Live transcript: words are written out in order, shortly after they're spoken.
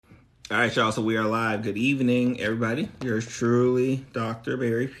All right, y'all. So we are live. Good evening, everybody. Yours truly, Dr.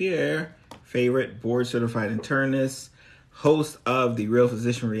 Barry Pierre, favorite board certified internist, host of The Real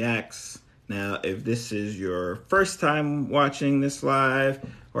Physician Reacts. Now, if this is your first time watching this live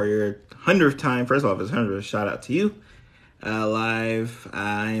or your 100th time, first of all, if it's 100th, shout out to you. Live,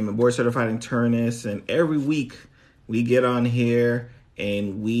 I am a board certified internist, and every week we get on here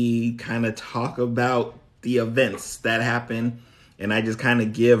and we kind of talk about the events that happen. And I just kind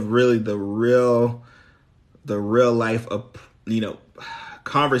of give really the real life of,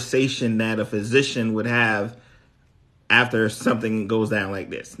 conversation that a physician would have after something goes down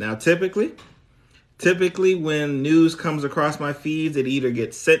like this. Now, typically when news comes across my feeds, it either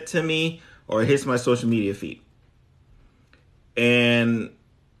gets sent to me or it hits my social media feed. And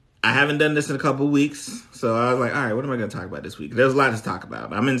I haven't done this in a couple of weeks. So I was like, all right, what am I going to talk about this week? There's a lot to talk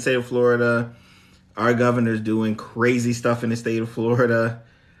about. I'm in the state of Florida. Our governor's doing crazy stuff in the state of Florida.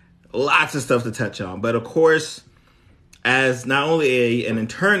 Lots of stuff to touch on. But of course, as not only an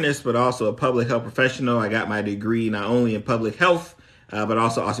internist, but also a public health professional, I got my degree not only in public health, but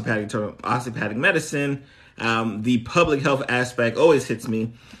also osteopathic medicine. The public health aspect always hits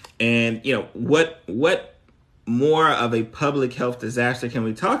me. And, what more of a public health disaster can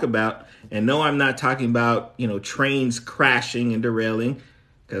we talk about? And no, I'm not talking about, trains crashing and derailing,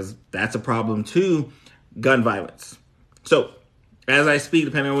 because that's a problem too, gun violence. So as I speak,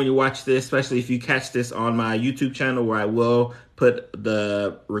 depending on when you watch this, especially if you catch this on my YouTube channel, where I will put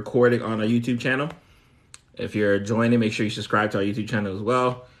the recording on our YouTube channel. If you're joining, make sure you subscribe to our YouTube channel as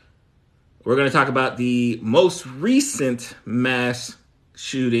well. We're going to talk about the most recent mass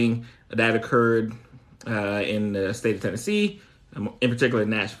shooting that occurred in the state of Tennessee, in particular in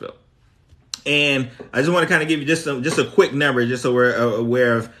Nashville. And I just want to kind of give you just a quick number, just so we're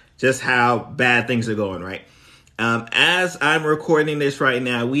aware of just how bad things are going, right? As I'm recording this right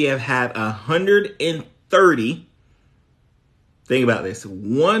now, we have had 130, think about this,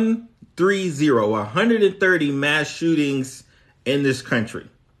 130 mass shootings in this country.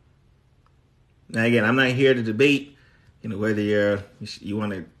 Now, again, I'm not here to debate, whether you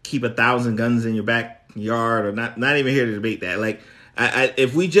want to keep 1,000 guns in your backyard or not. Not even here to debate that. Like,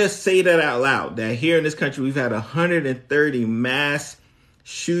 if we just say that out loud, that here in this country, we've had 130 mass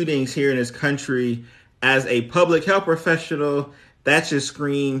shootings here in this country, as a public health professional, that should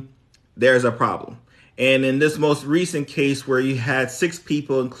scream, there's a problem. And in this most recent case where you had 6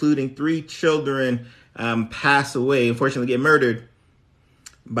 people, including 3 children, pass away, unfortunately get murdered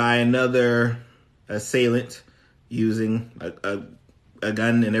by another assailant using a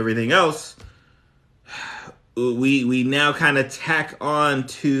gun and everything else, we now kind of tack on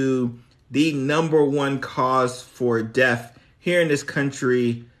to the number one cause for death here in this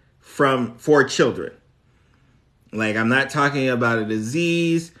country for children. Like, I'm not talking about a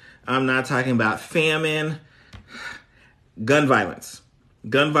disease. I'm not talking about famine. Gun violence.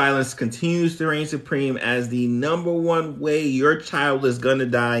 Gun violence continues to reign supreme as the number one way your child is going to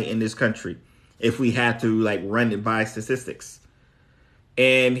die in this country, if we had to run it by statistics.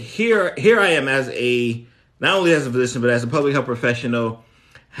 And here I am not only as a physician, but as a public health professional,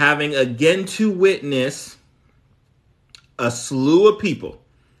 having again to witness a slew of people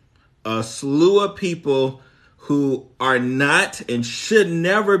who are not and should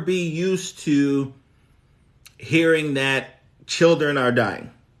never be used to hearing that children are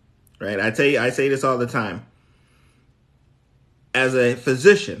dying, right? I say this all the time. As a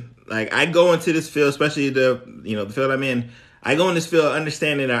physician, I go into this field, especially the field I'm in, I go in this field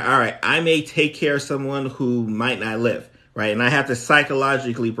understanding that, all right, I may take care of someone who might not live, right? And I have to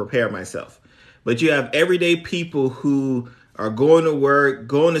psychologically prepare myself. But you have everyday people who are going to work,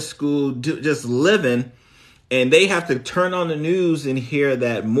 going to school, just living, and they have to turn on the news and hear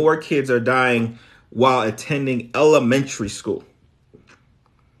that more kids are dying while attending elementary school.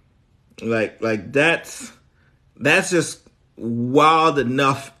 That's just wild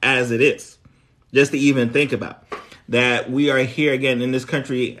enough as it is, just to even think about. That we are here again in this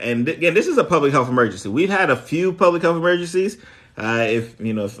country, and again, this is a public health emergency. We've had a few public health emergencies.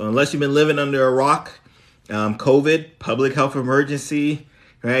 Unless you've been living under a rock, COVID, public health emergency,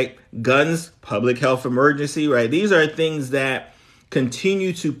 right? Guns, public health emergency, right? These are things that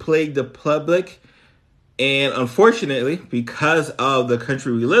continue to plague the public, and unfortunately, because of the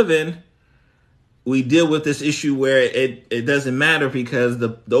country we live in, we deal with this issue where it doesn't matter, because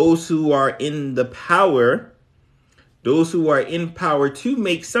those who are in power to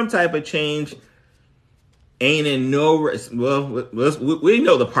make some type of change ain't in no rush. Well, we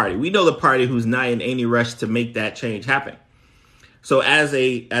know the party. We know the party who's not in any rush to make that change happen. So as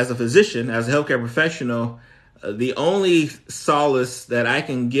a physician, as a healthcare professional, the only solace that I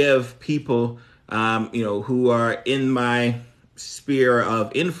can give people, who are in my sphere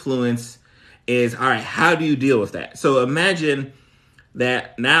of influence is, all right, how do you deal with that? So imagine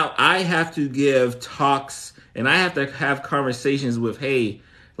that now I have to give talks and I have to have conversations with, hey,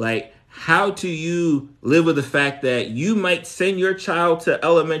 like, how do you live with the fact that you might send your child to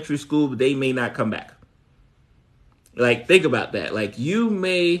elementary school, but they may not come back? Like, think about that. Like, you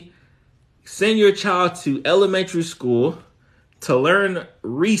may send your child to elementary school to learn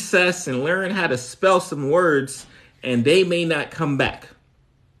recess and learn how to spell some words, and they may not come back.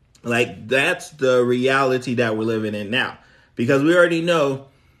 Like, that's the reality that we're living in now. Because we already know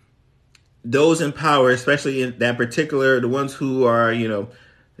those in power, especially in that particular, the ones who are,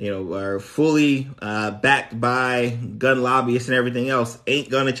 are fully backed by gun lobbyists and everything else, ain't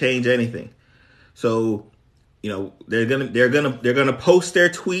gonna change anything. So, they're gonna post their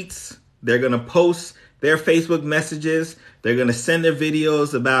tweets, they're gonna post their Facebook messages, they're gonna send their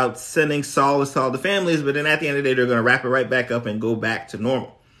videos about sending solace to all the families, but then at the end of the day, they're gonna wrap it right back up and go back to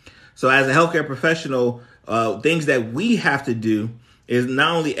normal. So, as a healthcare professional, things that we have to do is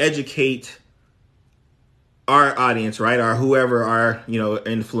not only educate our audience, right, or whoever our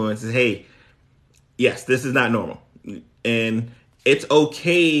influences. Hey, yes, this is not normal, and it's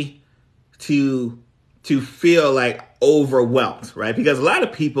okay to feel like overwhelmed, right? Because a lot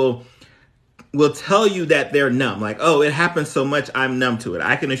of people will tell you that they're numb, like, oh, it happens so much, I'm numb to it.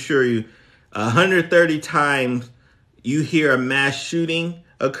 I can assure you, 130 times you hear a mass shooting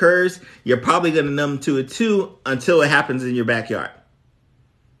occurs, you're probably going to numb to it too until it happens in your backyard.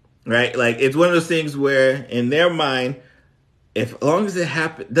 Right? Like, it's one of those things where in their mind, as long as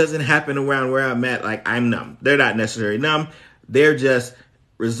it doesn't happen around where I'm at, like, I'm numb. They're not necessarily numb. They're just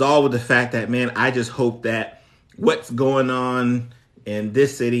resolved with the fact that, man, I just hope that what's going on in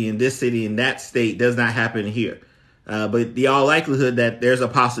this city, in that state does not happen here. But the all likelihood that there's a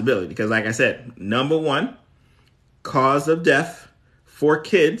possibility, because like I said, number one cause of death for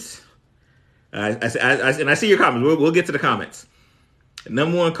kids. And I see your comments. We'll get to the comments.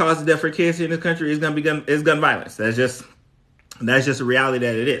 Number one cause of death for kids here in this country is going to be gun violence. That's just a reality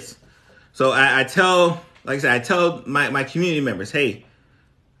that it is. So I tell my community members, hey,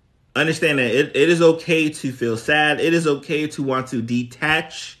 understand that it is okay to feel sad. It is okay to want to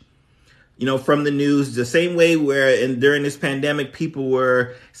detach, from the news. The same way where during this pandemic, people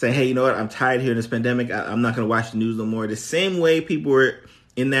were saying, hey, you know what? I'm tired here in this pandemic. I'm not going to watch the news no more. The same way people were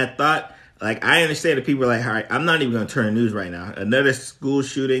in that thought. Like, I understand that people are like, all right, I'm not even going to turn the news right now. Another school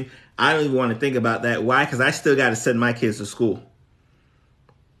shooting. I don't even want to think about that. Why? Because I still got to send my kids to school.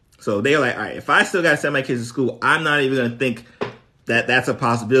 So they're like, all right, if I still got to send my kids to school, I'm not even going to think that that's a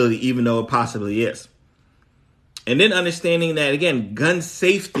possibility, even though it possibly is. And then understanding that, again, gun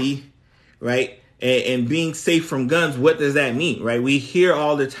safety, right, and being safe from guns, what does that mean, right? We hear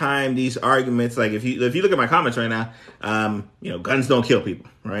all the time these arguments, like if you look at my comments right now, guns don't kill people,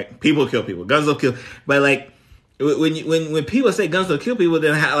 right? People kill people, guns don't kill. But like when people say guns don't kill people,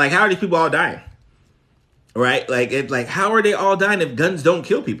 then how are these people all dying, right? Like how are they all dying if guns don't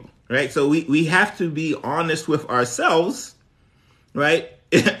kill people, right? So we have to be honest with ourselves, right?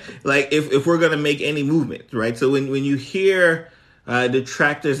 Like if we're gonna make any movement, right? So when you hear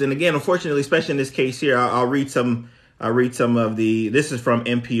detractors, and again, unfortunately, especially in this case here, I'll read some of this is from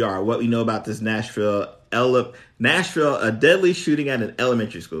NPR. What we know about this Nashville, a deadly shooting at an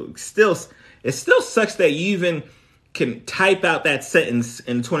elementary school. It still sucks that you even can type out that sentence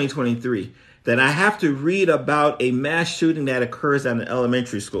in 2023. That I have to read about a mass shooting that occurs at an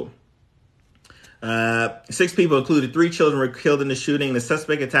elementary school. 6 people, including 3 children, were killed in the shooting. The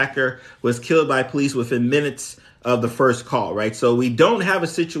suspect attacker was killed by police within minutes of the first call, right? So we don't have a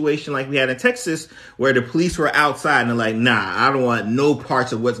situation like we had in Texas where the police were outside and they're like, nah, I don't want no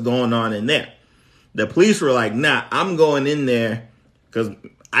parts of what's going on in there. The police were like, nah, I'm going in there because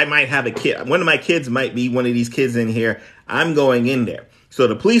I might have a kid. One of my kids might be one of these kids in here. I'm going in there. So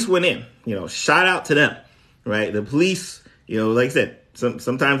the police went in, shout out to them, right? The police, like I said,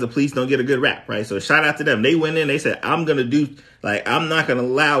 sometimes the police don't get a good rap, right? So shout out to them. They went in, they said, I'm not going to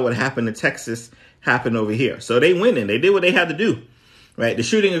allow what happened in Texas happen over here. So they went in, they did what they had to do, right? The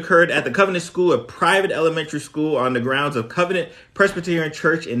shooting occurred at the Covenant School, a private elementary school on the grounds of Covenant Presbyterian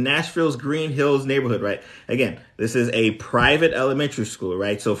Church in Nashville's Green Hills neighborhood, right? Again, this is a private elementary school,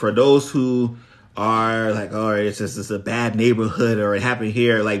 right? So for those who are like, oh, it's just a bad neighborhood or it happened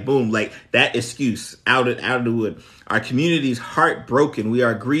here, like boom, like that excuse out of the wood. Our community's heartbroken. We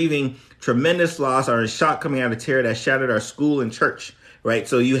are grieving tremendous loss, are in shock coming out of terror that shattered our school and church, right?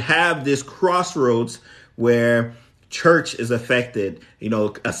 So you have this crossroads where church is affected.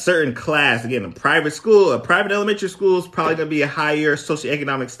 A certain class, again, a private school, a private elementary school is probably going to be a higher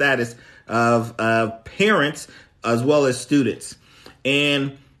socioeconomic status of parents as well as students.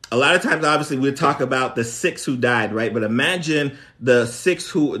 And a lot of times, obviously, we talk about the 6 who died, right? But imagine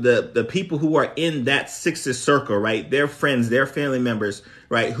the people who are in that 6th circle, right? Their friends, their family members,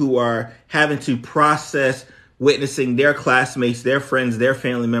 right? Who are having to process witnessing their classmates, their friends, their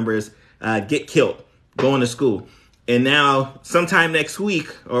family members get killed going to school. And now sometime next week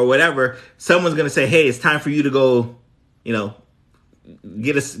or whatever, someone's going to say, hey, it's time for you to go,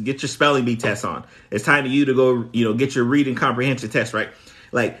 get your spelling bee test on. It's time for you to go, get your reading comprehension test, right?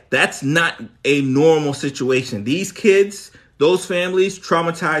 Like, that's not a normal situation. These kids, those families,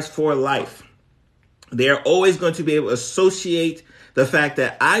 traumatized for life. They're always going to be able to associate the fact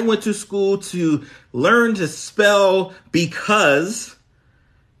that I went to school to learn to spell because,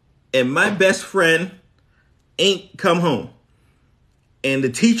 and my best friend ain't come home. And the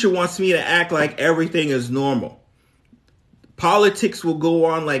teacher wants me to act like everything is normal. Politics will go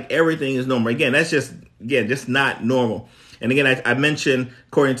on like everything is normal. Again, that's just not normal. And again, I mentioned,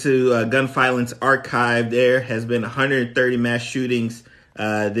 according to Gun Violence Archive, there has been 130 mass shootings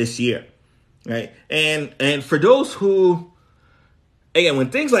this year, right? And for those who, again, when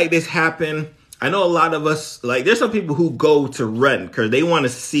things like this happen, I know a lot of us, like, there's some people who go to run because they want to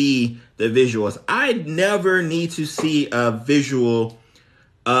see the visuals. I never need to see a visual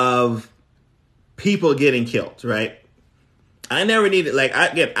of people getting killed, right? I never need it. Like,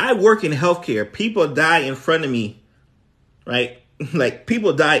 I work in healthcare. People die in front of me. Right? Like,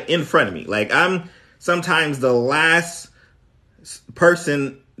 people die in front of me. Like, I'm sometimes the last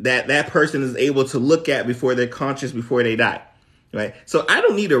person that person is able to look at before they're conscious, before they die. Right? So I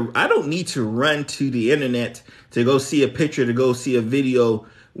don't need to run to the internet to go see a picture, to go see a video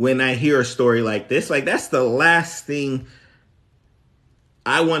when I hear a story like this. Like, that's the last thing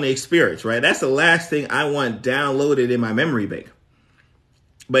I want to experience, right? That's the last thing I want downloaded in my memory bank.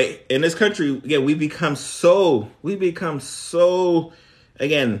 But in this country, again, we become so,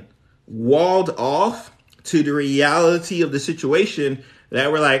 again, walled off to the reality of the situation that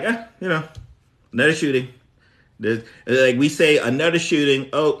we're like, another shooting. Like, we say another shooting.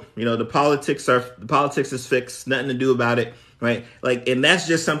 Oh, the politics is fixed. Nothing to do about it, right? Like, and that's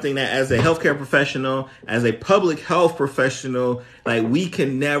just something that, as a healthcare professional, as a public health professional, like, we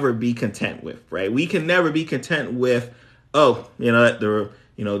can never be content with, right? We can never be content with,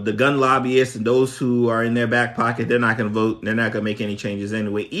 the gun lobbyists and those who are in their back pocket, they're not going to vote. They're not going to make any changes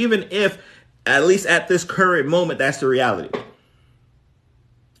anyway, even if, at least at this current moment, that's the reality.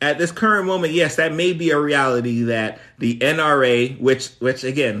 At this current moment, yes, that may be a reality that the NRA, which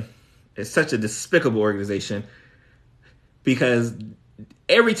again, is such a despicable organization, because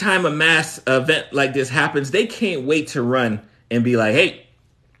every time a mass event like this happens, they can't wait to run and be like, hey,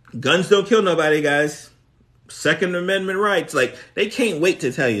 guns don't kill nobody, guys. Second Amendment rights. Like, they can't wait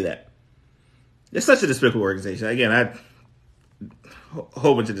to tell you that. It's such a despicable organization. Again, a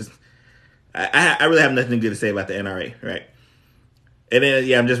whole bunch of this. I really have nothing good to say about the NRA, right? And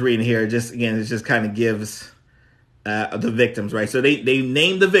then, I'm just reading here. It just kind of gives the victims, right? So they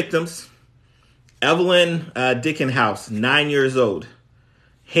named the victims: Evelyn Dickenhouse, 9 years old;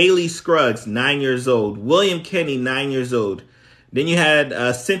 Haley Scruggs, 9 years old; William Kenny, 9 years old. Then you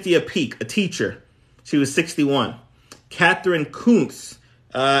had Cynthia Peak, a teacher. She was 61. Catherine Kuntz,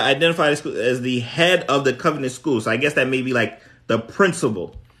 identified as the head of the Covenant School. So I guess that may be like the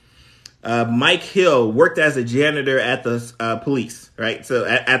principal. Mike Hill worked as a janitor at the police, right? So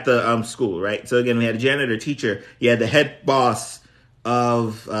at the school, right? So again, we had a janitor, teacher. You had the head boss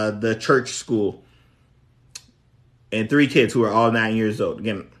of the church school, and 3 kids who are all 9 years old.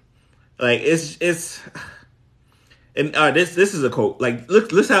 Again, like, it's. And this is a quote. Like,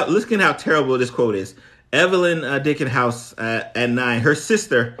 look at how terrible this quote is. Evelyn Dickenhouse at 9. Her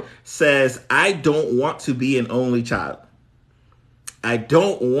sister says, "I don't want to be an only child. I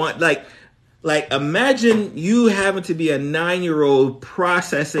don't want like imagine you having to be a 9-year-old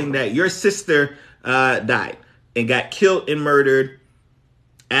processing that your sister died and got killed and murdered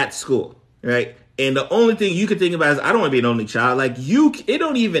at school, right? And the only thing you can think about is, I don't want to be an only child. Like, it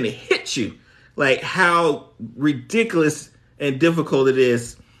don't even hit you. Like, how ridiculous and difficult it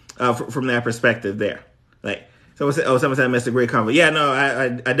is from that perspective there. Like, someone said I missed a great convo. Yeah, no,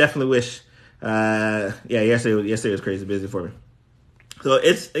 I definitely wish. Yesterday was crazy busy for me. So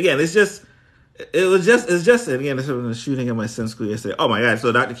it's just a shooting at my son's school yesterday. Oh my God!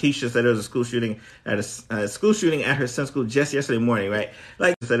 So Dr. Keisha said there was a school shooting at her son's school just yesterday morning, right?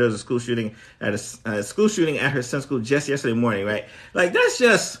 Like, said there was a school shooting at her son's school just yesterday morning, right? Like, that's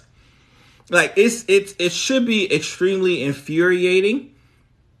just. Like it should be extremely infuriating.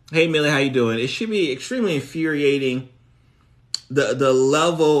 Hey Millie, how you doing? It should be extremely infuriating the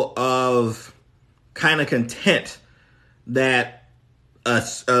level of kind of content that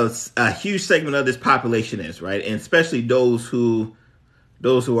a huge segment of this population is, right? And especially those who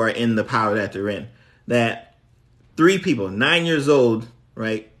are in the power that they're in. That 3 people, 9 years old,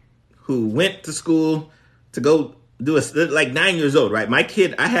 right, who went to school to go do like 9 years old, right? My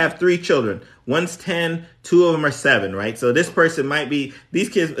kid, I have 3 children. One's 10, 2 of them are 7, right? So this person might be, these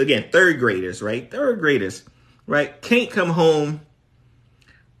kids, again, 3rd graders, right? 3rd graders, right? Can't come home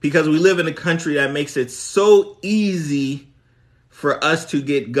because we live in a country that makes it so easy for us to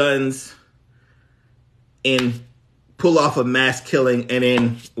get guns and pull off a mass killing and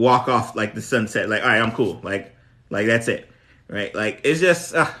then walk off like the sunset. Like, all right, I'm cool. Like that's it, right? Like, it's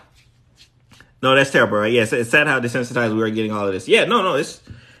just, no, that's terrible, right? Yeah, it's sad how desensitized we are getting all of this. Yeah, no, it's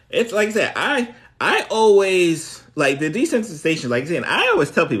like I said, I always, like, the desensitization, like saying, I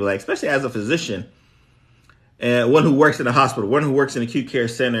always tell people, like, especially as a physician, and one who works in a hospital, one who works in an acute care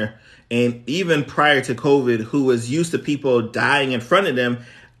center, and even prior to COVID, who was used to people dying in front of them,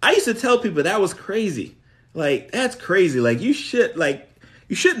 I used to tell people that was crazy. Like, that's crazy. Like, you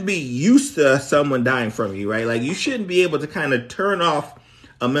shouldn't be used to someone dying from you, right? Like, you shouldn't be able to kind of turn off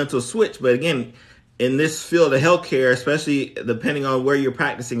a mental switch. But again, in this field of healthcare, especially depending on where you're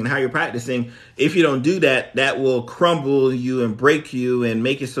practicing and how you're practicing, if you don't do that, that will crumble you and break you and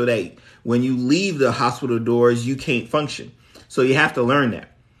make it so that when you leave the hospital doors, you can't function. So you have to learn that.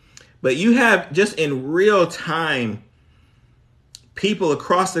 But you have just in real time, people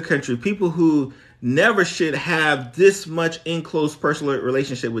across the country, people who never should have this much in close personal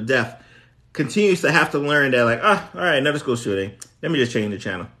relationship with death, continues to have to learn that, like, all right, another school shooting. Let me just change the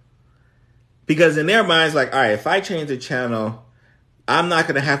channel. Because in their minds, like, all right, if I change the channel, I'm not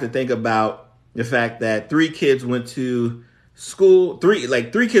going to have to think about the fact that 3 kids went to school, 3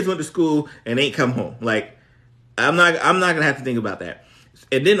 kids went to school and ain't come home. Like, I'm not going to have to think about that.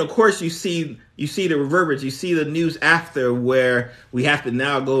 And then, of course, you see the reverberations. You see the news after where we have to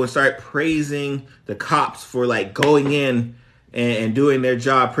now go and start praising the cops for, like, going in and doing their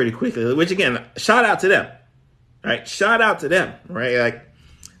job pretty quickly. Which, again, shout out to them, right? Shout out to them, right? Like,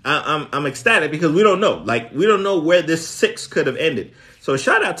 I'm ecstatic because we don't know. Like, we don't know where this 6 could have ended. So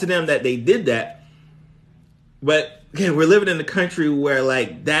shout out to them that they did that. But, again, we're living in a country where,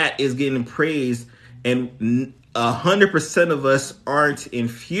 like, that is getting praised, and 100% of us aren't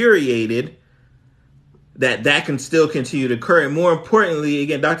infuriated that can still continue to occur. And more importantly,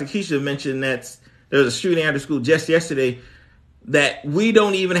 again, Dr. Keisha mentioned that there was a shooting after school just yesterday, that we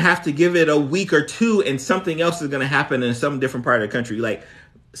don't even have to give it a week or 2 and something else is going to happen in some different part of the country. Like,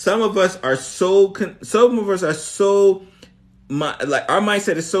 some of us are like, our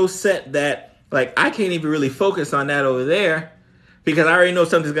mindset is so set that, like, I can't even really focus on that over there because I already know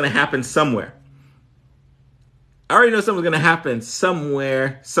something's going to happen somewhere. I already know something's going to happen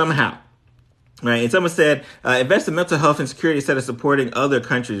somewhere, somehow, right? And someone said, invest in mental health and security instead of supporting other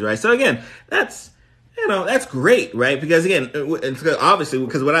countries, right? So again, that's great, right? Because again, obviously,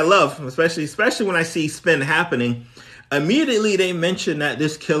 because what I love, especially when I see spin happening, immediately they mention that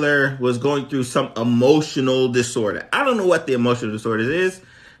this killer was going through some emotional disorder. I don't know what the emotional disorder is,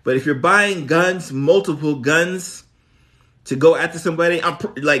 but if you're buying guns, multiple guns, to go after somebody,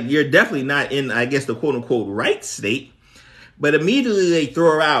 you're definitely not in, I guess, the quote unquote right state. But immediately they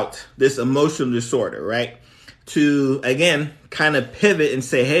throw out this emotional disorder, right? To, again, kind of pivot and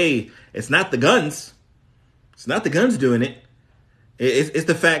say, hey, it's not the guns. It's not the guns doing it. It's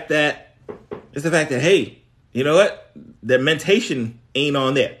the fact that, hey, you know what? The mentation ain't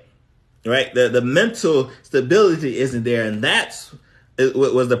on there, right? The mental stability isn't there. And that's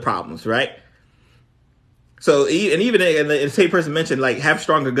what was the problems, right? So, and even the same person mentioned, like, have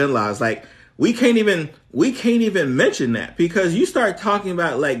stronger gun laws. Like, we can't even mention that, because you start talking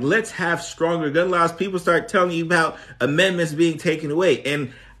about, like, let's have stronger gun laws. People start telling you about amendments being taken away.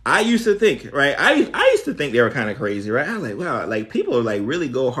 And I used to think, right? I used to think they were kind of crazy, right? I was like, wow, like, people like really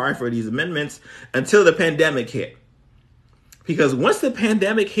go hard for these amendments until the pandemic hit. Because once the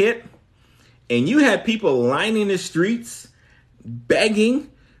pandemic hit and you had people lining the streets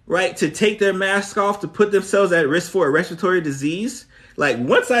begging, right, to take their mask off, to put themselves at risk for a respiratory disease. Like,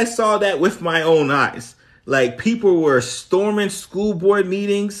 once I saw that with my own eyes, like, people were storming school board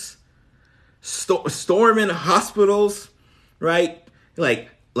meetings, storming hospitals, right?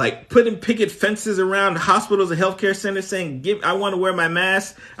 Like putting picket fences around hospitals and healthcare centers saying, I want to wear my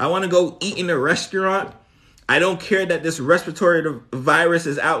mask. I want to go eat in a restaurant. I don't care that this respiratory virus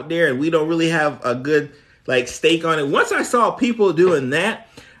is out there and we don't really have a good, like, stake on it. Once I saw people doing that,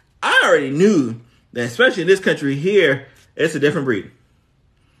 I already knew that, especially in this country here, it's a different breed.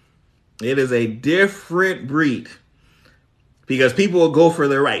 It is a different breed because people will go for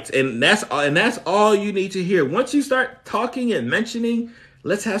their rights. And that's all you need to hear. Once you start talking and mentioning,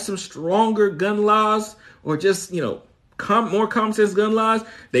 let's have some stronger gun laws or just, more common sense gun laws,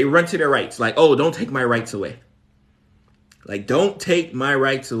 they run to their rights. Like, oh, don't take my rights away. Like, don't take my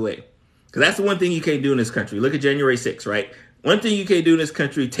rights away. Because that's the one thing you can't do in this country. Look at January 6th, right? One thing you can't do in this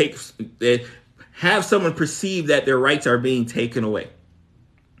country, have someone perceive that their rights are being taken away.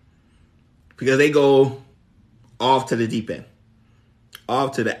 Because they go off to the deep end.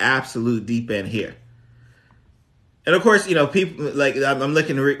 Off to the absolute deep end here. And of course, people, like, I'm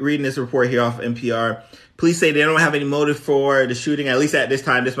reading this report here off NPR. Police say they don't have any motive for the shooting. At least at this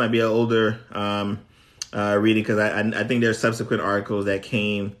time, this might be an older reading because I think there's subsequent articles that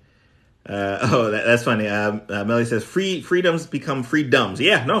came. That's funny. Melly says freedoms become freedoms.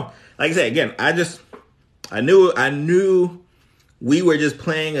 Yeah, no. Like I said, again, I knew we were just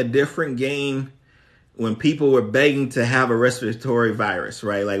playing a different game when people were begging to have a respiratory virus,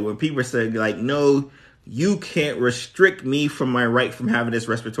 right? Like when people said, like, no, you can't restrict me from my right from having this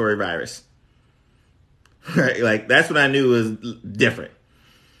respiratory virus. Right? Like that's what I knew was different.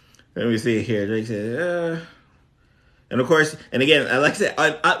 Let me see here. Drake said, and of course, and again, like I said,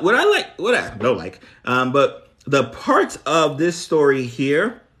 but the parts of this story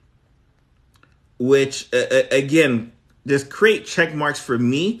here, which again, just create check marks for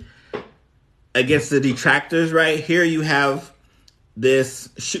me against the detractors, right? Here you have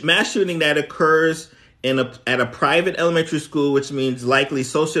this mass shooting that occurs at a private elementary school, which means likely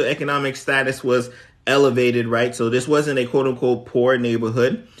socioeconomic status was elevated, right? So this wasn't a quote unquote poor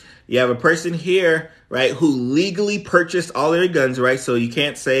neighborhood. You have a person here, right, who legally purchased all their guns, right? So you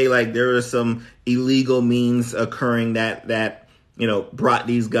can't say like there was some illegal means occurring that brought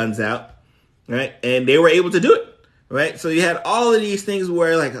these guns out, right? And they were able to do it. Right. So you had all of these things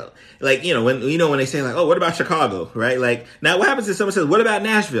where when they say like, oh, what about Chicago? Right. Like now what happens if someone says, what about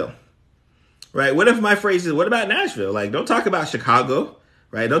Nashville? Right. What if my phrase is, what about Nashville? Like, don't talk about Chicago.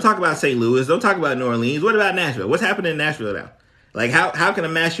 Right. Don't talk about St. Louis. Don't talk about New Orleans. What about Nashville? What's happening in Nashville now? Like, how can a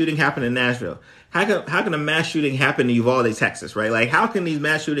mass shooting happen in Nashville? How can a mass shooting happen in Uvalde, Texas? Right. Like, how can these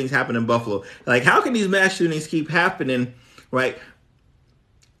mass shootings happen in Buffalo? Like, how can these mass shootings keep happening? Right.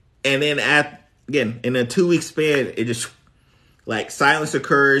 And then again, in a 2-week span, it just like silence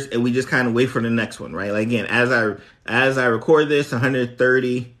occurs and we just kind of wait for the next one, right? Like again, as I record this,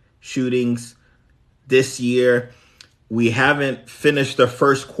 130 shootings this year. We haven't finished the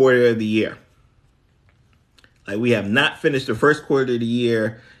first quarter of the year. Like we have not finished the first quarter of the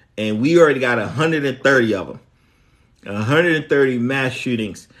year and we already got 130 of them. 130 mass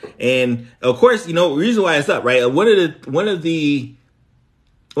shootings. And of course, the reason why it's up, right? One of the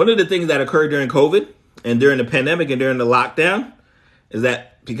things that occurred during COVID and during the pandemic and during the lockdown is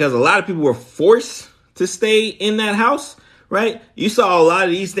that because a lot of people were forced to stay in that house, right? You saw a lot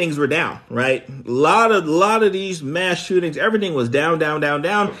of these things were down, right? A lot of these mass shootings, everything was down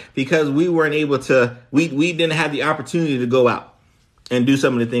because we weren't able to, we didn't have the opportunity to go out and do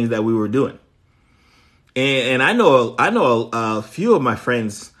some of the things that we were doing. And I know a few of my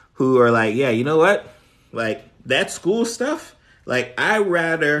friends who are like, yeah, you know what? Like that school stuff, like, I'd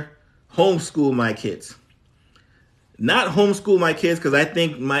rather homeschool my kids. Not homeschool my kids because I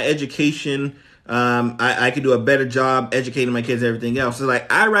think my education, I could do a better job educating my kids and everything else. So,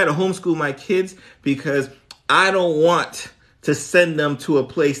 like, I'd rather homeschool my kids because I don't want to send them to a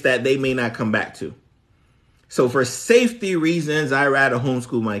place that they may not come back to. So, for safety reasons, I'd rather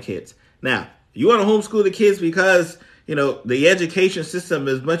homeschool my kids. Now, you want to homeschool the kids because the education system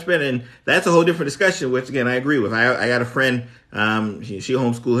is much better. And that's a whole different discussion, which, again, I agree with. I got a friend, she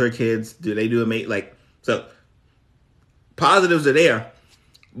homeschool her kids. They do so positives are there.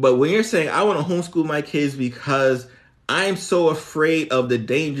 But when you're saying, I want to homeschool my kids because I'm so afraid of the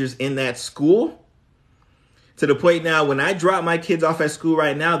dangers in that school, to the point now when I drop my kids off at school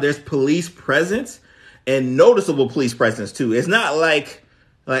right now, there's police presence and noticeable police presence, too. It's not like,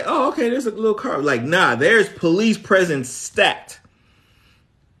 oh, okay, there's a little car. Like, nah, there's police presence stacked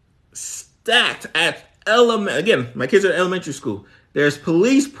at again, my kids are in elementary school. There's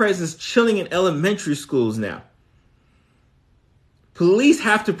police presence chilling in elementary schools now. Police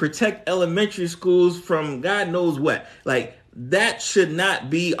have to protect elementary schools from God knows what. Like, that should not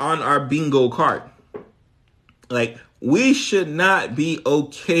be on our bingo card. Like, we should not be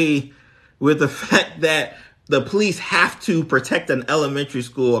okay with the fact that the police have to protect an elementary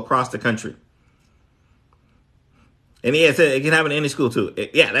school across the country. And yeah, it can happen in any school too.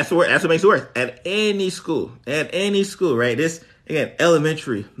 That's what makes it worse. At any school, right? again,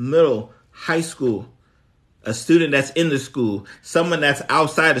 elementary, middle, high school, a student that's in the school, someone that's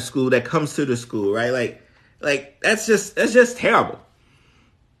outside the school that comes to the school, right? Like that's just terrible.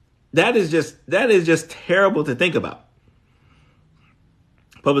 That is just terrible to think about.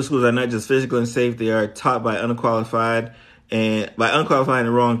 Public schools are not just physical and safe; they are taught by unqualified and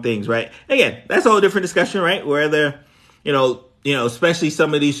the wrong things, right? Again, that's a whole different discussion, right? Whether, especially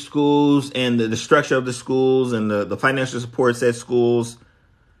some of these schools and the structure of the schools and the financial supports at schools,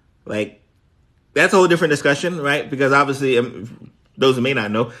 like that's a whole different discussion, right? Because obviously, those who may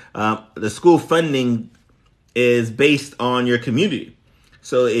not know, the school funding is based on your community.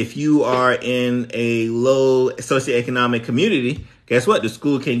 So if you are in a low socioeconomic community, guess what? The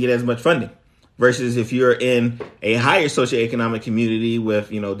school can't get as much funding. Versus if you're in a higher socioeconomic community with,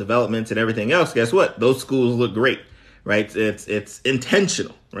 developments and everything else, guess what? Those schools look great, right? It's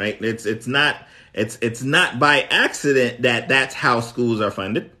intentional, right? It's not by accident that that's how schools are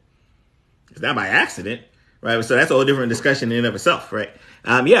funded. It's not by accident, right? So that's a whole different discussion in and of itself, right?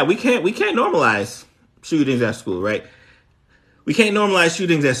 We can't normalize shootings at school, right? We can't normalize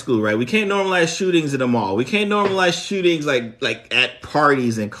shootings at school, right? We can't normalize shootings at the mall. We can't normalize shootings like at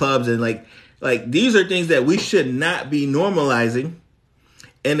parties and clubs and like these are things that we should not be normalizing.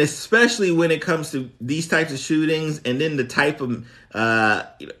 And especially when it comes to these types of shootings and then the type of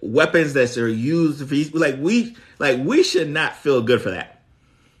weapons that are used, we should not feel good for that.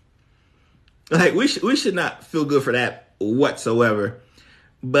 Like we should not feel good for that whatsoever.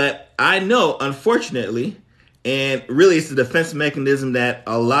 But I know, unfortunately, and really it's a defense mechanism that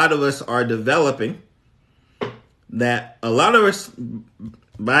a lot of us are developing, that a lot of us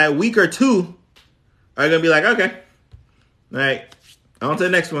by a week or two are going to be like, okay, all right, on to the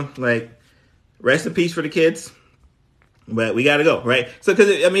next one. Like, rest in peace for the kids, but we got to go, right? So, because,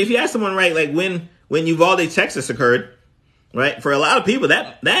 if you ask someone, right, like when Uvalde, Texas occurred, right, for a lot of people,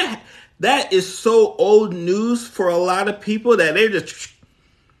 that is so old news for a lot of people that they're just,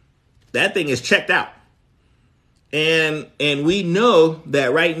 that thing is checked out. And we know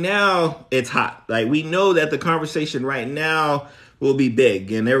that right now it's hot. Like, we know that the conversation right now will be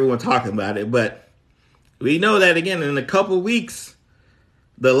big and everyone talking about it. But we know that, again, in a couple weeks,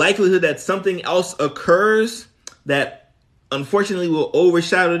 the likelihood that something else occurs that unfortunately will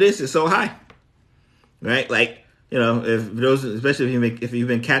overshadow this is so high, right? Like, if those, especially if you've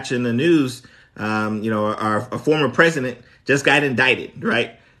been catching the news, our former president just got indicted,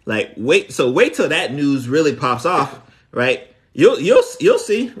 right? Like, wait till that news really pops off, right? You'll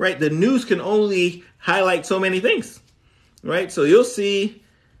see, right? The news can only highlight so many things, right? So you'll see,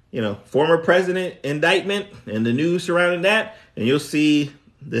 former president indictment and the news surrounding that, and you'll see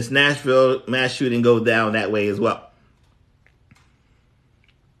this Nashville mass shooting go down that way as well.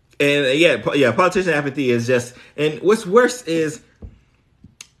 And politician apathy is just, and what's worse is,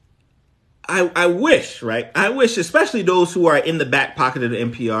 I wish, right? I wish, especially those who are in the back pocket of the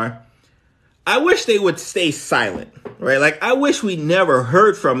NPR, I wish they would stay silent, right? Like, I wish we never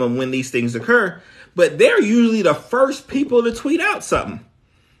heard from them when these things occur, but they're usually the first people to tweet out something,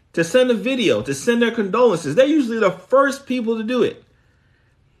 to send a video, to send their condolences. They're usually the first people to do it.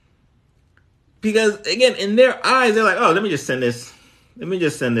 Because, again, in their eyes, they're like, oh, let me just send this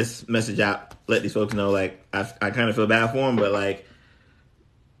message out, let these folks know, like, I kind of feel bad for them, but, like,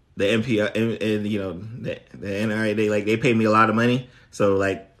 the NPR and the NRA, they pay me a lot of money, so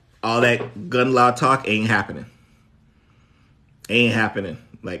like all that gun law talk ain't happening.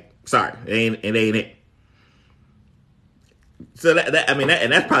 Like, sorry, it ain't it. So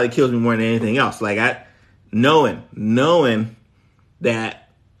that probably kills me more than anything else. Like, knowing that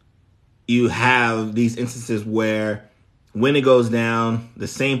you have these instances where when it goes down, the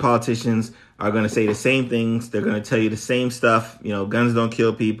same politicians are going to say the same things. They're going to tell you the same stuff. Guns don't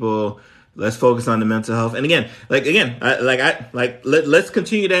kill people. Let's focus on the mental health. And again, let's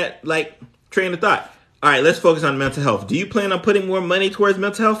continue that train of thought. All right, let's focus on mental health. Do you plan on putting more money towards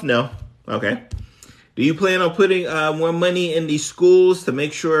mental health? No. Okay. Do you plan on putting more money in these schools to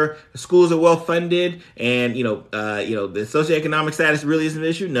make sure the schools are well funded and the socioeconomic status really isn't an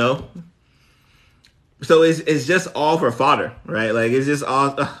issue? No. So it's just all for fodder, right? Like, it's just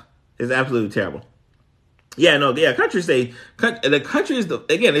all. It's absolutely terrible. The country is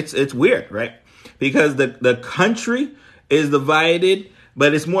again, it's weird, right? Because the country is divided,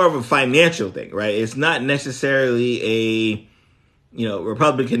 but it's more of a financial thing, right? It's not necessarily a,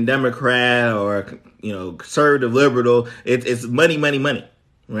 Republican, Democrat, or, conservative, liberal. It's money,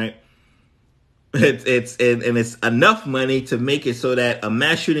 right? It's enough money to make it so that a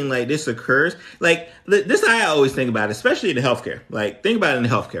mass shooting like this occurs. Like, this is how I always think about it, especially in the healthcare. Like, think about it in the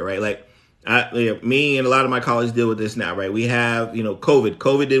healthcare, right? Like, Me and a lot of my colleagues deal with this now, right? We have, COVID.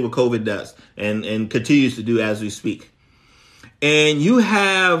 COVID did what COVID does and continues to do as we speak. And you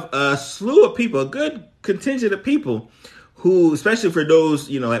have a slew of people, a good contingent of people who, especially for those,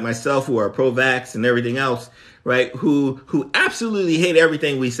 like myself, who are pro-vax and everything else, right? Who absolutely hate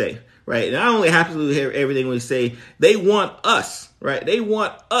everything we say, right? Not only absolutely hate everything we say, they want us, right? They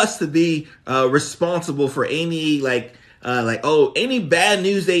want us to be responsible for any any bad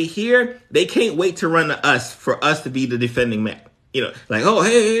news they hear. They can't wait to run to us for us to be the defending man. Oh,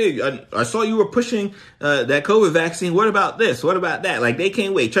 hey, I saw you were pushing that COVID vaccine. What about this? What about that? Like, they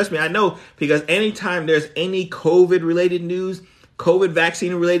can't wait. Trust me, I know, because anytime there's any COVID related news, COVID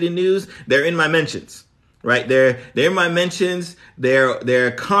vaccine related news, they're in my mentions, right? They're in my mentions.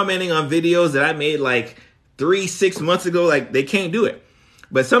 They're commenting on videos that I made like 3-6 months ago. Like, they can't do it.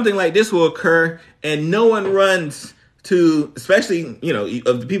 But something like this will occur and no one runs to, especially,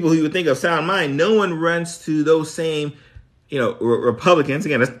 of the people who you would think of sound mind, no one runs to those same Republicans.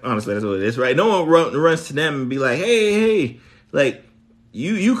 Again, that's what it is, right? No one runs to them and be like, hey, like,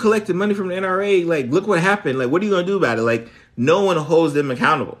 you collected money from the NRA. Like, look what happened. Like, what are you going to do about it? Like, no one holds them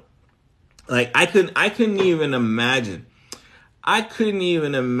accountable. Like, I couldn't even imagine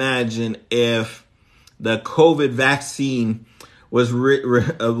if the COVID vaccine was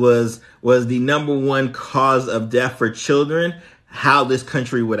the number one cause of death for children, how this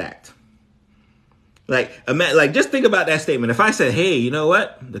country would act. Like, just think about that statement. If I said, hey, you know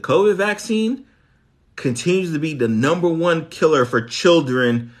what? The COVID vaccine continues to be the number one killer for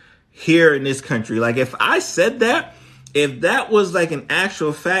children here in this country. Like, if I said that, if that was like an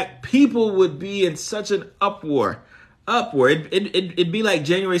actual fact, people would be in such an uproar. It'd be like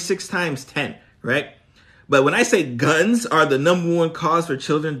January 6 times 10, right? But when I say guns are the number one cause for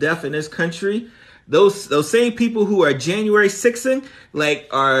children death in this country, those same people who are January 6ing, like,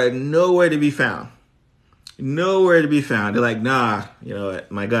 are nowhere to be found. Nowhere to be found. They're like, nah,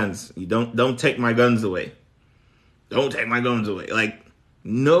 my guns. You don't take my guns away. Don't take my guns away. Like,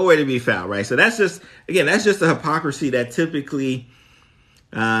 nowhere to be found, right? So that's just the hypocrisy that typically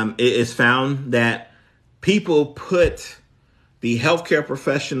is found, that people put the healthcare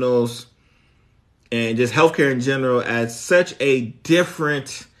professionals and just healthcare in general as such a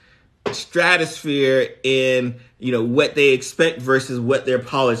different stratosphere in what they expect versus what their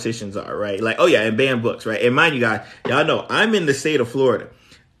politicians are, right? Like, oh yeah, and ban books, right? And mind you guys, y'all know I'm in the state of Florida.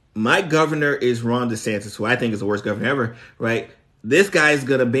 My governor is Ron DeSantis, who I think is the worst governor ever, right? This guy's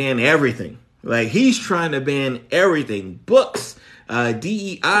gonna ban everything. Like, he's trying to ban everything. Books,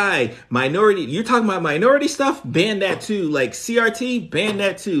 DEI, minority. You're talking about minority stuff? Ban that too. Like, CRT, ban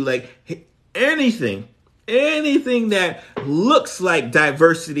that too. Like, anything that looks like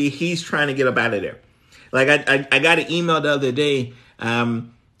diversity, he's trying to get up out of there. Like, I got an email the other day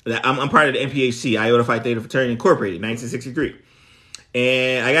that I'm part of the NPHC, Iota Phi Theta Fraternity Incorporated, 1963.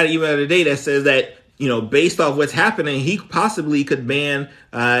 And I got an email today that says that, based off what's happening, he possibly could ban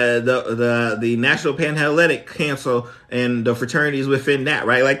the National Panhellenic Council and the fraternities within that,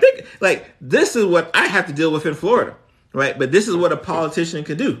 right? Like, this is what I have to deal with in Florida, right? But this is what a politician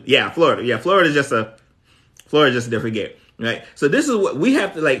could do. Yeah, Florida. Yeah, Florida's just a different game. Right. So this is what we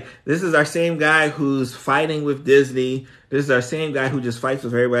have to, like, this is our same guy who's fighting with Disney. This is our same guy who just fights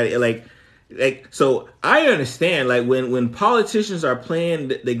with everybody. Like, so I understand, like, when politicians are playing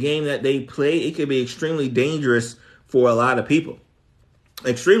the game that they play, it can be extremely dangerous for a lot of people.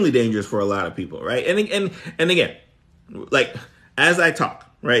 Extremely dangerous for a lot of people. Right. And again, like, as I talk,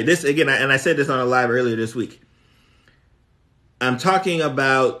 right, this again, and I said this on a live earlier this week, I'm talking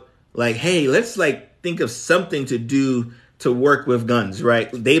about, like, hey, let's, like, think of something to do to work with guns, right?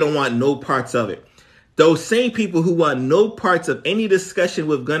 They don't want no parts of it. Those same people who want no parts of any discussion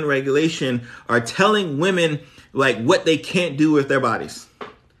with gun regulation are telling women, like, what they can't do with their bodies.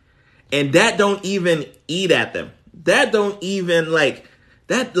 And that don't even eat at them. That don't even, it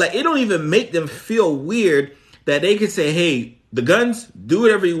don't even make them feel weird that they can say, hey, the guns, do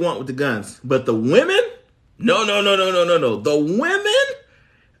whatever you want with the guns. But the women, no. The women,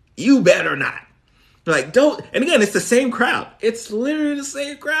 you better not. Like, don't, and again, it's the same crowd. It's literally the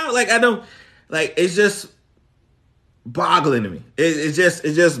same crowd. Like, it's just boggling to me. It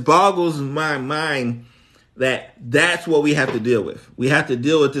just boggles my mind that that's what we have to deal with. We have to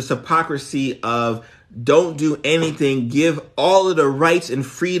deal with this hypocrisy of don't do anything, give all of the rights and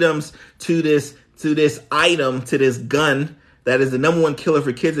freedoms to this item, to this gun that is the number one killer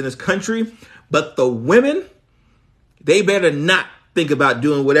for kids in this country. But the women, they better not think about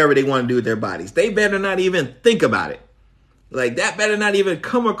doing whatever they want to do with their bodies. They better not even think about it. Like, that better not even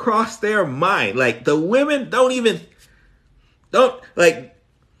come across their mind. Like, the women don't,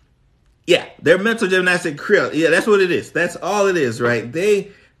 Yeah, their mental gymnastic creel. Yeah, that's what it is. That's all it is, right?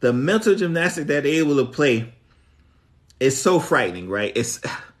 The mental gymnastic that they're able to play is so frightening, right? It's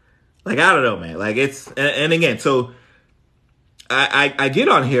like, I don't know, man. Like, it's, and again, so I get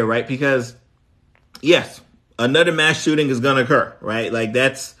on here, right? Because yes, another mass shooting is going to occur, right? Like,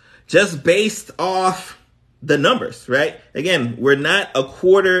 that's just based off the numbers, right? Again, we're not a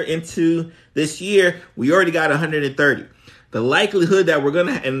quarter into this year. We already got 130. The likelihood that we're going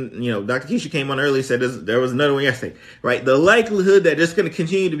to, and, Dr. Keisha came on earlier and said there was another one yesterday, right? The likelihood that there's going to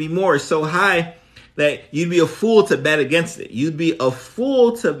continue to be more is so high that you'd be a fool to bet against it. You'd be a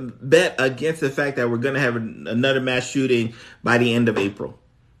fool to bet against the fact that we're going to have another mass shooting by the end of April,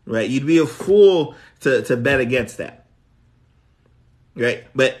 right? You'd be a fool to bet against that, right?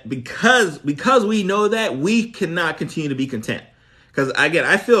 But because we know that, we cannot continue to be content. Because again,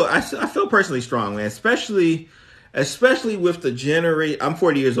 I feel personally strong, man, especially with the generation. I'm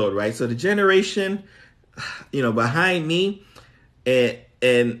 40 years old, right? So the generation, behind me,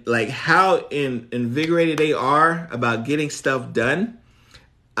 and like how invigorated they are about getting stuff done.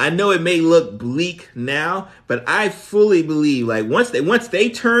 I know it may look bleak now, but I fully believe, like, once they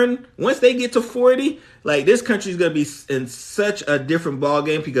get to 40, like, this country's gonna be in such a different ball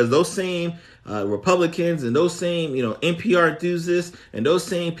game, because those same Republicans and those same NPR enthusiasts and those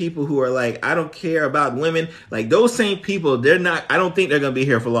same people who are like, I don't care about women, like, those same people, I don't think they're gonna be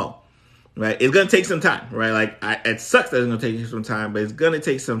here for long. Right, it's gonna take some time, right? Like, it sucks that it's gonna take some time, but it's gonna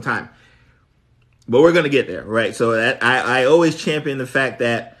take some time. But we're gonna get there, right? So I always champion the fact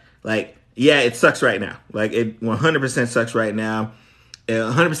that, like, yeah, it sucks right now. Like, it 100% sucks right now. It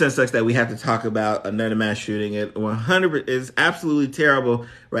 100% sucks that we have to talk about another mass shooting. It 100% is absolutely terrible,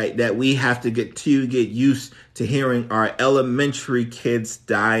 right? That we have to get used to hearing our elementary kids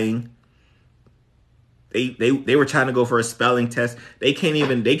dying. They were trying to go for a spelling test. They can't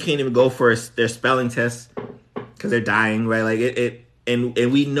even go for their spelling test because they're dying, right? Like, and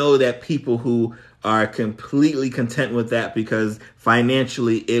we know that people who are completely content with that, because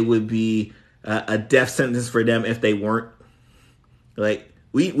financially it would be a death sentence for them if they weren't. Like,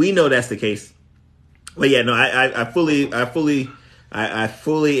 we know that's the case. But yeah, no, I fully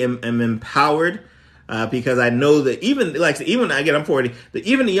am empowered. Because I know that even again, I'm 40, that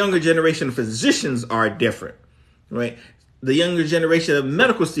even the younger generation of physicians are different, right? The younger generation of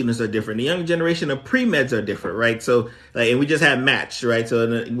medical students are different. The younger generation of pre-meds are different, right? So, like, and we just had Match, right?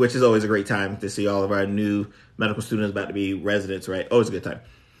 So, which is always a great time to see all of our new medical students about to be residents, right? Always a good time.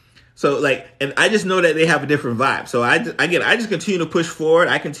 So, like, and I just know that they have a different vibe. So I just continue to push forward.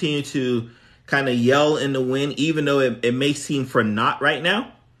 I continue to kind of yell in the wind, even though it may seem for naught right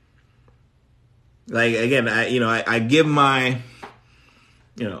now. Like, again, I give my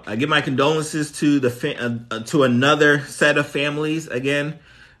condolences to to another set of families. Again,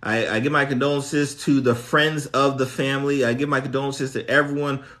 I give my condolences to the friends of the family. I give my condolences to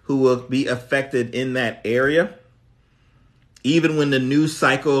everyone who will be affected in that area. Even when the news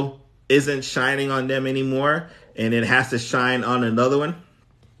cycle isn't shining on them anymore, and it has to shine on another one.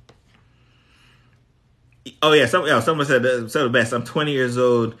 Oh yeah, someone said the best. I'm 20 years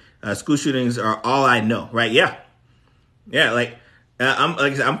old. School shootings are all I know, right? Yeah. Like,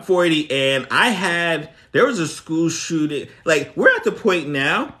 I'm 40, and there was a school shooting. Like, we're at the point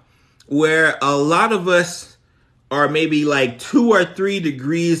now where a lot of us are maybe like 2 or 3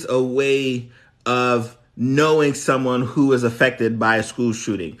 degrees away of knowing someone who was affected by a school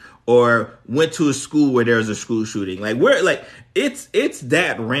shooting or went to a school where there was a school shooting. Like, it's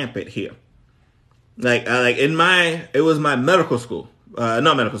that rampant here. It was my medical school.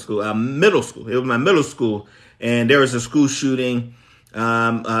 Middle school. It was my middle school, and there was a school shooting with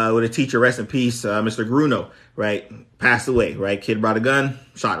a teacher, rest in peace, Mr. Gruno, right? Passed away, right? Kid brought a gun,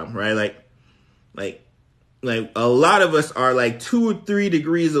 shot him, right? Like a lot of us are like 2 or 3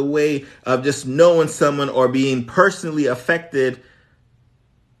 degrees away of just knowing someone or being personally affected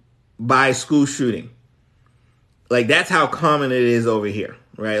by a school shooting. Like, that's how common it is over here,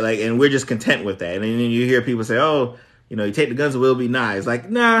 right? Like, and we're just content with that. And then you hear people say, oh, you take the guns, it will be nice. Like,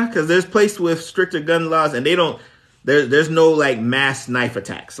 nah, because there's places with stricter gun laws, and there's no, like, mass knife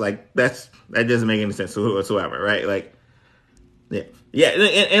attacks. Like, that doesn't make any sense whatsoever, right? Like, yeah.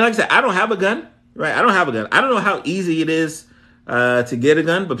 And like I said, I don't have a gun, right? I don't have a gun. I don't know how easy it is to get a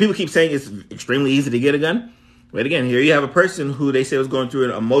gun, but people keep saying it's extremely easy to get a gun. But again, here you have a person who they say was going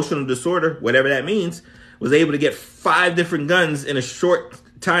through an emotional disorder, whatever that means, was able to get 5 different guns in a short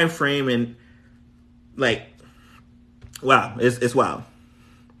time frame, and, like, wow, it's wild.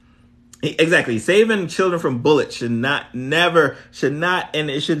 Exactly. Saving children from bullets should not, and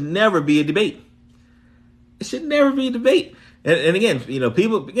it should never be a debate. It should never be a debate. And again,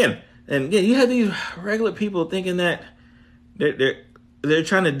 people, And yeah, you have these regular people thinking that they're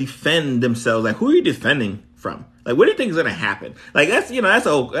trying to defend themselves. Like, who are you defending from? Like, what do you think is going to happen? Like, that's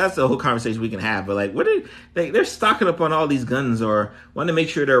a whole conversation we can have. But like, they're stocking up on all these guns or want to make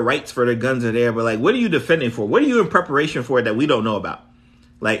sure their rights for their guns are there. But like, what are you defending for? What are you in preparation for that we don't know about?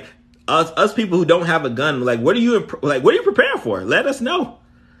 Like us people who don't have a gun. Like, what are you preparing for? Let us know.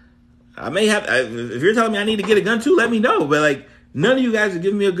 I may have. If you're telling me I need to get a gun too, let me know. But like, none of you guys are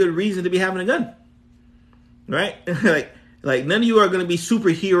giving me a good reason to be having a gun, right? Like none of you are going to be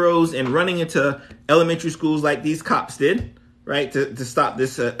superheroes and running into elementary schools like these cops did, right? To stop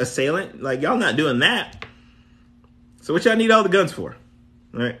this assailant. Like, y'all not doing that. So what y'all need all the guns for,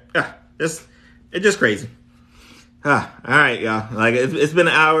 right? It's just crazy. All right, y'all. Like, it's been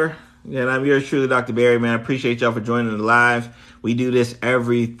an hour. And I'm yours truly, Dr. Barry, man. I appreciate y'all for joining the live. We do this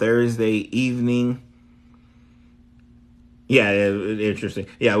every Thursday evening. Yeah, interesting.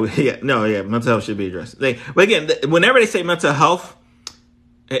 Mental health should be addressed. But again, whenever they say mental health,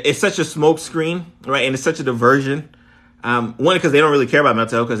 it's such a smoke screen, right? And it's such a diversion. One, because they don't really care about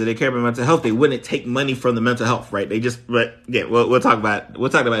mental health. Because if they care about mental health, they wouldn't take money from the mental health, right? We'll talk about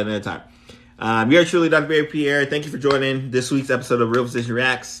it another time. You're truly Dr. Barry Pierre. Thank you for joining this week's episode of Real Physician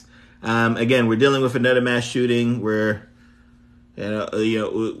Reacts. Again, we're dealing with another mass shooting. We're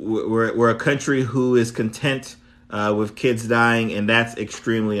a country who is content with kids dying, and that's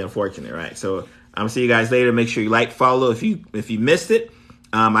extremely unfortunate, right? So I'm gonna see you guys later. Make sure you like, follow if you missed it.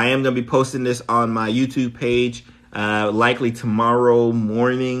 I am gonna be posting this on my YouTube page, likely tomorrow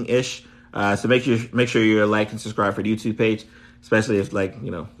morning ish. So make sure you're like and subscribe for the YouTube page, especially if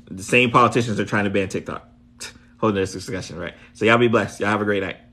the same politicians are trying to ban TikTok. Holding this discussion, right? So y'all be blessed. Y'all have a great night.